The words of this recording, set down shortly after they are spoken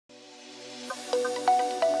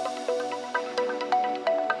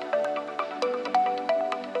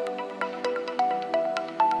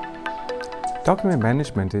Document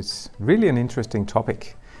management is really an interesting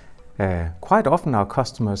topic. Quite often our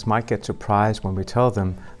customers might get surprised when we tell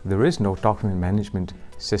them there is no document management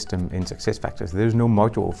system in SuccessFactors. There is no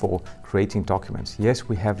module for creating documents. Yes,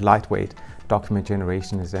 we have lightweight document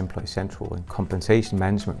generation as Employee Central. In compensation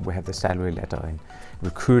management we have the salary letter. In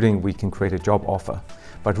recruiting we can create a job offer.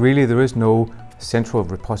 But really there is no central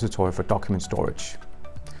repository for document storage.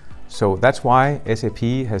 So that's why SAP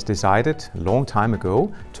has decided a long time ago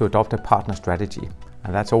to adopt a partner strategy.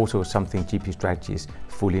 And that's also something GP Strategies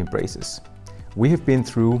fully embraces. We have been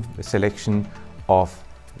through a selection of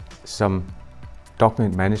some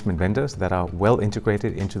document management vendors that are well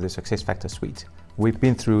integrated into the SuccessFactors suite. We've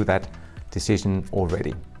been through that decision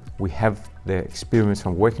already. We have the experience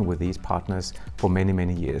from working with these partners for many,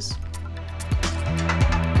 many years.